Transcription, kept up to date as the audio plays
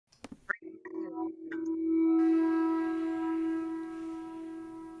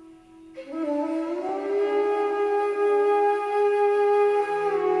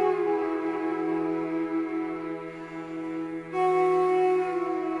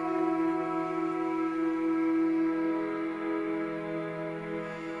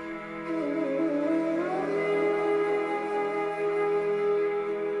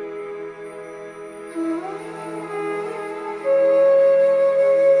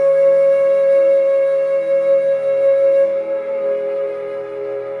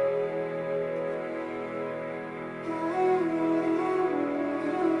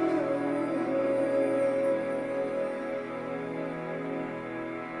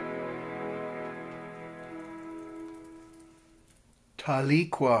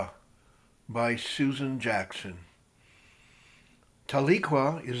Tahlequah by Susan Jackson.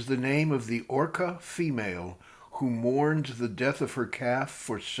 Tahlequah is the name of the Orca female who mourned the death of her calf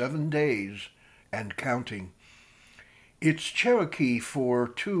for 7 days and counting. It's Cherokee for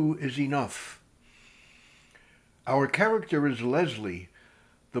 2 is enough. Our character is Leslie,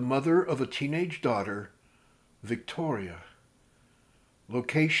 the mother of a teenage daughter, Victoria.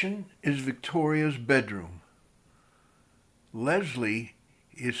 Location is Victoria's bedroom. Leslie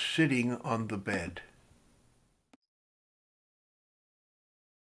is sitting on the bed.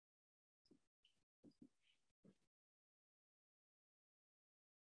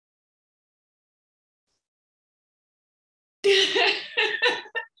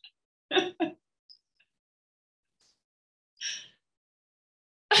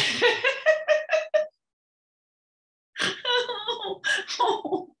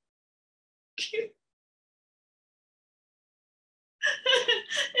 Oh, cute.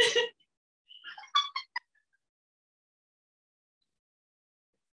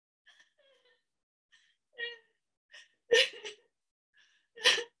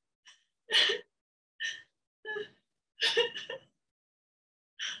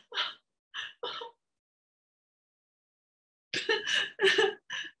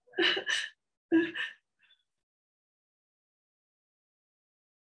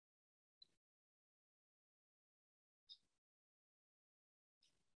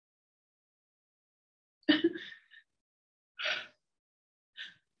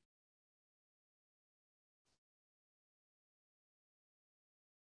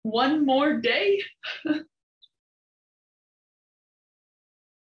 One more day?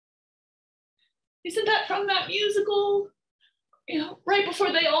 Isn't that from that musical? You know, right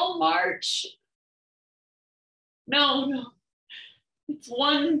before they all march? No. It's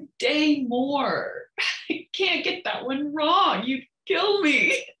one day more. I can't get that one wrong. You'd kill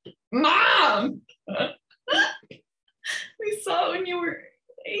me. Mom! We saw it when you were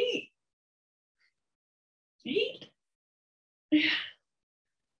 8. 8?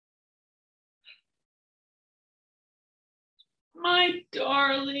 My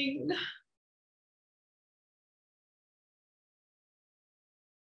darling.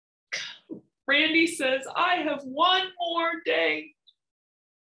 Randy says, I have one more day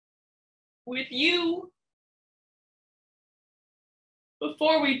with you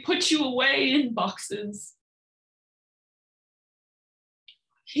before we put you away in boxes.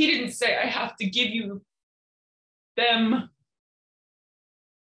 He didn't say I have to give you them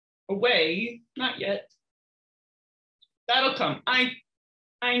away, not yet. That'll come. I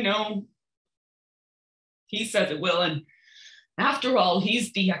know. He says it will, and after all,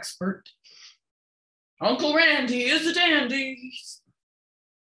 he's the expert. Uncle Randy is a dandy.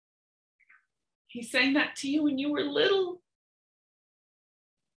 He sang that to you when you were little.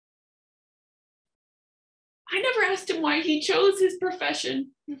 I never asked him why he chose his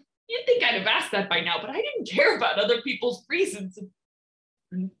profession. You'd think I'd have asked that by now, but I didn't care about other people's reasons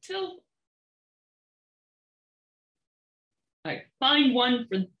until I find one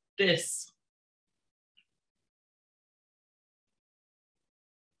for this.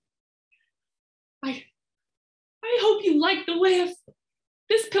 I hope you like the way of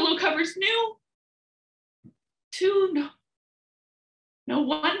this pillow cover's new.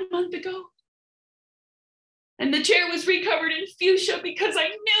 1 month ago. And the chair was recovered in fuchsia because I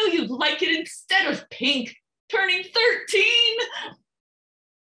knew you'd like it instead of pink, turning 13.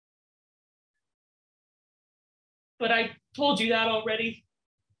 But I told you that already.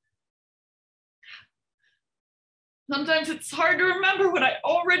 Sometimes it's hard to remember what I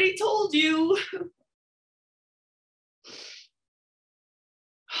already told you.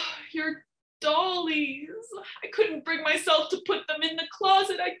 Your dollies. I couldn't bring myself to put them in the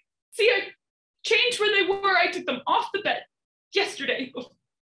closet. I changed where they were. I took them off the bed yesterday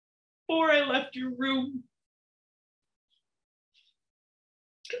before I left your room.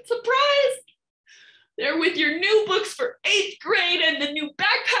 Good surprise. They're with your new books for 8th grade, and the new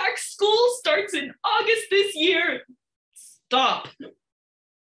backpack. School starts in August this year. Stop.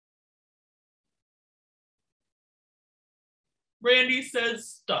 Randy says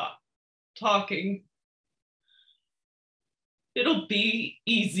stop talking. It'll be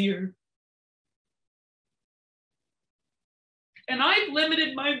easier. And I've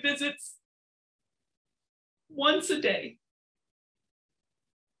limited my visits once a day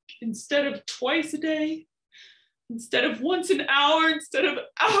instead of twice a day, instead of once an hour, instead of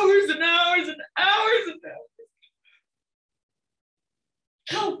hours and hours and hours and hours.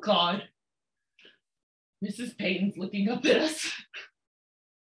 Oh God. Mrs. Payton's looking up at us.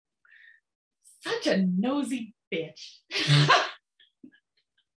 Such a nosy bitch.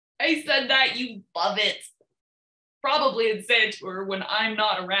 I said that, you love it. Probably I'd say it to her when I'm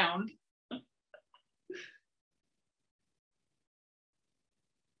not around.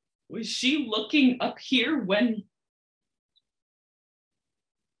 Was she looking up here when...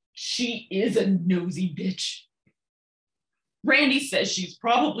 She is a nosy bitch. Randy says she's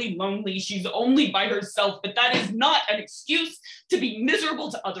probably lonely. She's only by herself, but that is not an excuse to be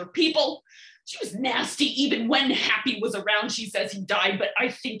miserable to other people. She was nasty even when Happy was around. She says he died, but I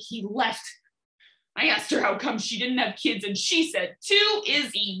think he left. I asked her how come she didn't have kids, and she said 2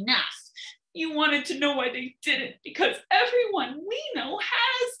 is enough. You wanted to know why they didn't, because everyone we know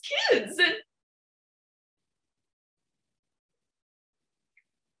has kids. And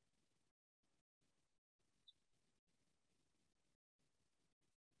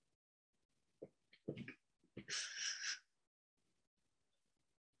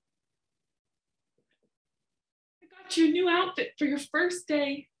I got you a new outfit for your first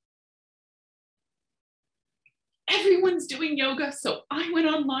day. Everyone's doing yoga, so I went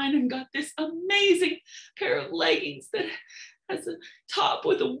online and got this amazing pair of leggings that has a top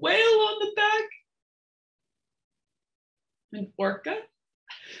with a whale on the back. An orca.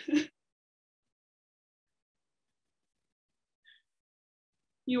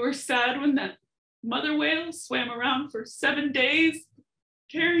 You were sad when that mother whale swam around for 7 days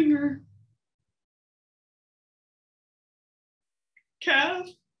carrying her calf.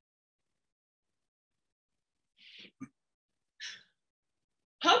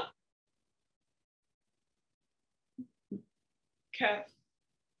 Huh? Calf.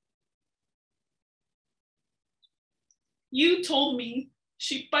 You told me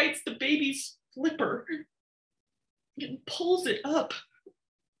she bites the baby's flipper and pulls it up.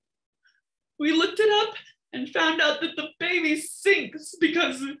 We looked it up and found out that the baby sinks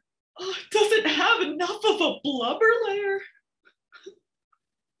because it doesn't have enough of a blubber layer.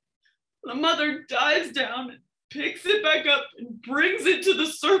 The mother dives down and picks it back up and brings it to the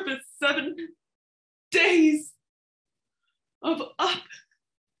surface. 7 days of up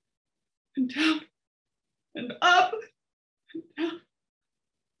and down and up and down.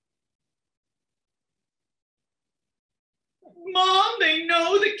 Mom, they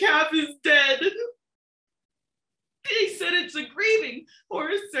know the calf is dead. They said it's a grieving or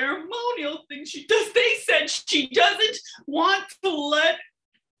a ceremonial thing she does. They said she doesn't want to let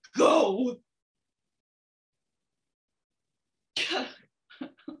go.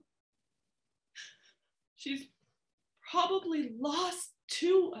 She's probably lost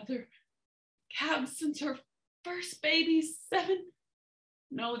 2 other calves since her first baby 7.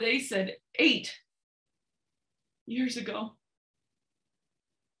 No, they said 8 years ago.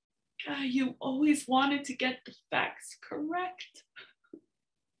 God, you always wanted to get the facts correct.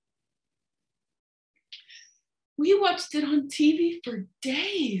 We watched it on TV for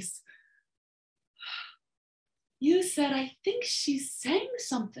days. You said, I think she sang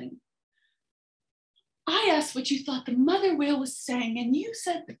something. I asked what you thought the mother whale was saying, and you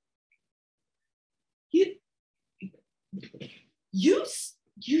said, you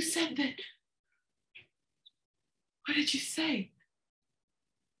said that, what did you say?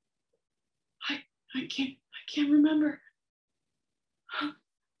 I can't remember.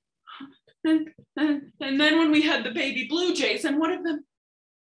 And then when we had the baby blue jays, and one of them,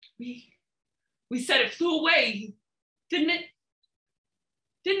 we said it flew away, didn't it?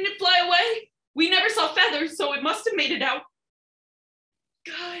 Didn't it fly away? We never saw feathers, so it must have made it out.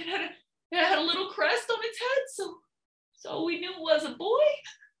 God, it had a little crest on its head, so we knew it was a boy.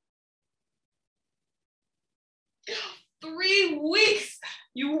 3 weeks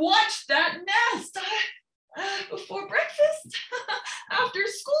you watched that nest before breakfast, after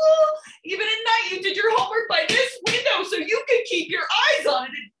school, even at night. You did your homework by this window so you could keep your eyes on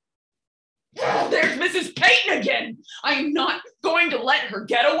it. And there's Mrs. Peyton again. I'm not going to let her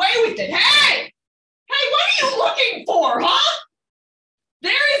get away with it. Hey, what are you looking for, huh?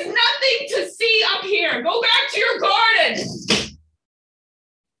 There is nothing to see up here. Go back to your garden.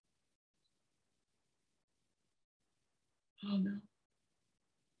 Oh, no.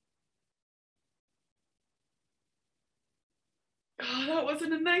 Oh, that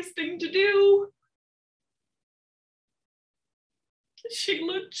wasn't a nice thing to do. She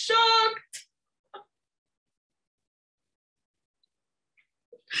looked shocked.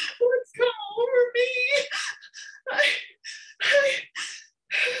 What's come over me?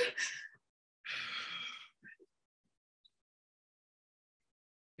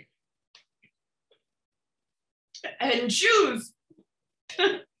 And shoes.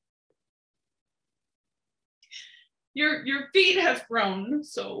 Your feet have grown,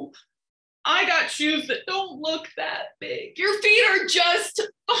 so I got shoes that don't look that big. Your feet are just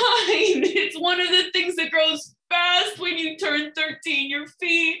fine. It's one of the things that grows fast when you turn 13, your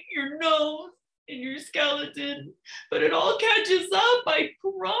feet, your nose, and your skeleton. But it all catches up, I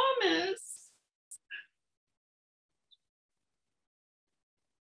promise.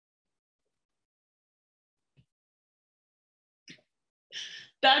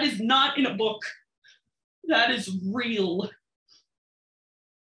 That is not in a book. That is real.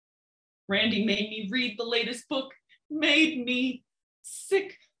 Randy made me read the latest book, made me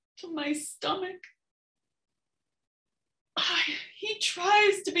sick to my stomach. He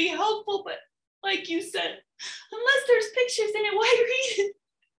tries to be helpful, but like you said, unless there's pictures in it, why read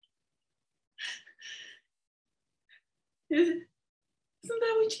it? Isn't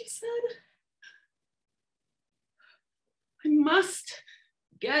that what you said? I must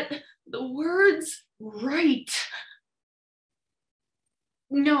get the words right.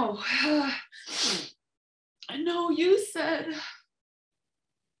 No, no, you said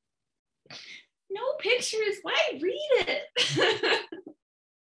no pictures. Why read it?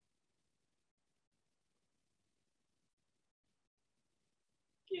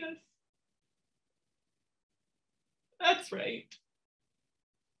 Yes, that's right.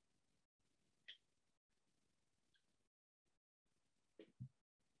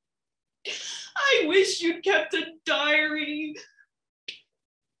 I wish you'd kept a diary.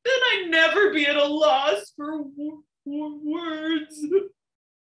 Then I'd never be at a loss for words.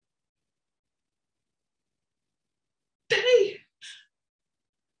 Hey,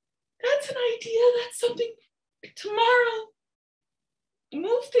 that's an idea. That's something tomorrow.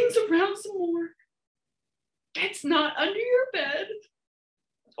 Move things around some more. It's not under your bed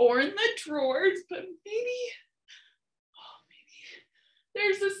or in the drawers, but maybe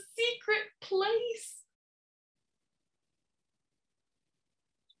there's a secret place.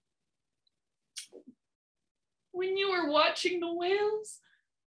 When you were watching the whales,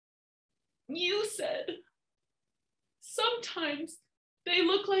 you said sometimes they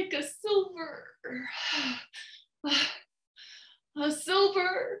look like a silver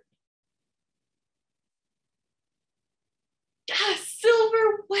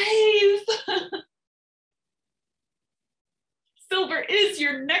wave. Silver is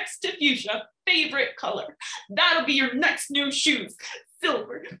your next fuchsia favorite color. That'll be your next new shoes.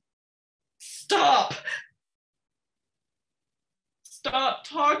 Silver. Stop. Stop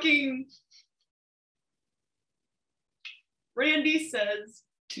talking. Randy says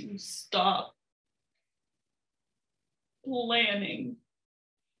to stop planning.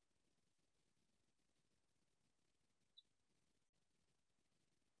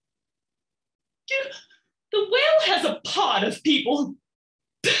 The whale has a pod of people.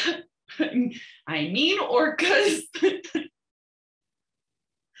 I mean orcas. They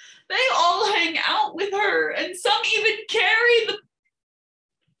all hang out with her, and some even carry the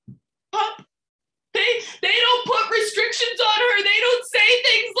pup. They don't put restrictions on her. They don't say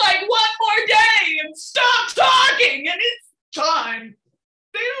things like one more day and stop talking and it's time.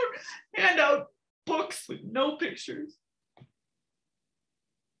 They don't hand out books with no pictures.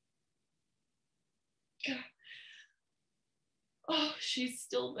 Oh, she's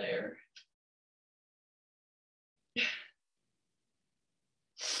still there.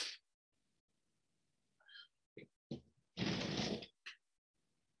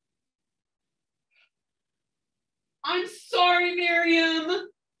 I'm sorry, Miriam.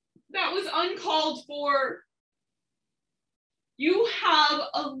 That was uncalled for. You have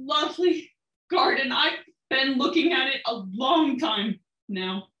a lovely garden. I've been looking at it a long time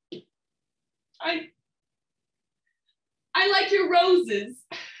now. I like your roses.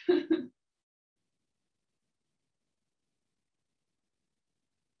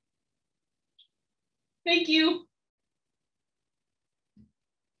 Thank you.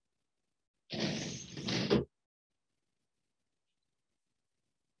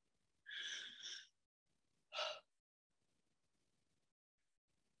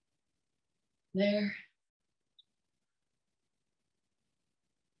 There.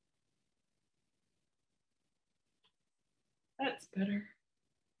 That's better.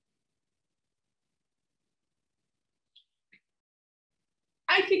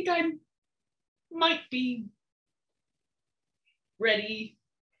 I think I might be ready.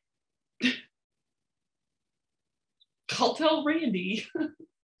 I'll tell Randy.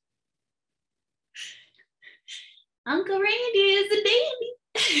 Uncle Randy is a dandy.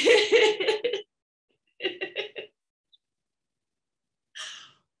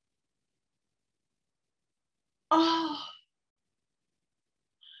 Oh,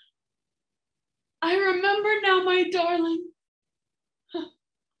 I remember now, my darling.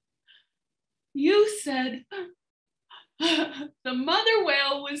 You said the mother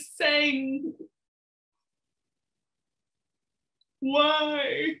whale was saying,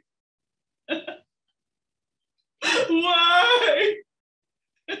 why? Why?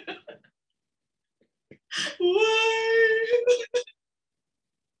 Why?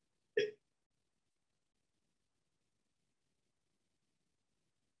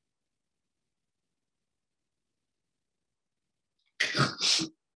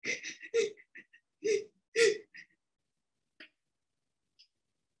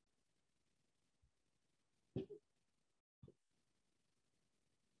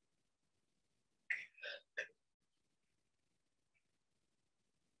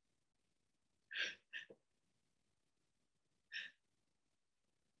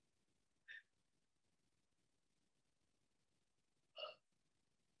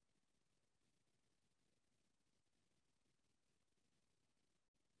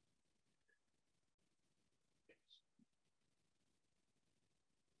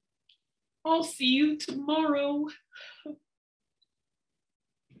 I'll see you tomorrow.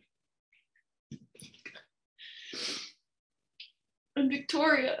 And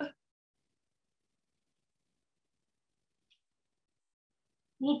Victoria,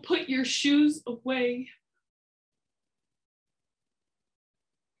 we'll put your shoes away.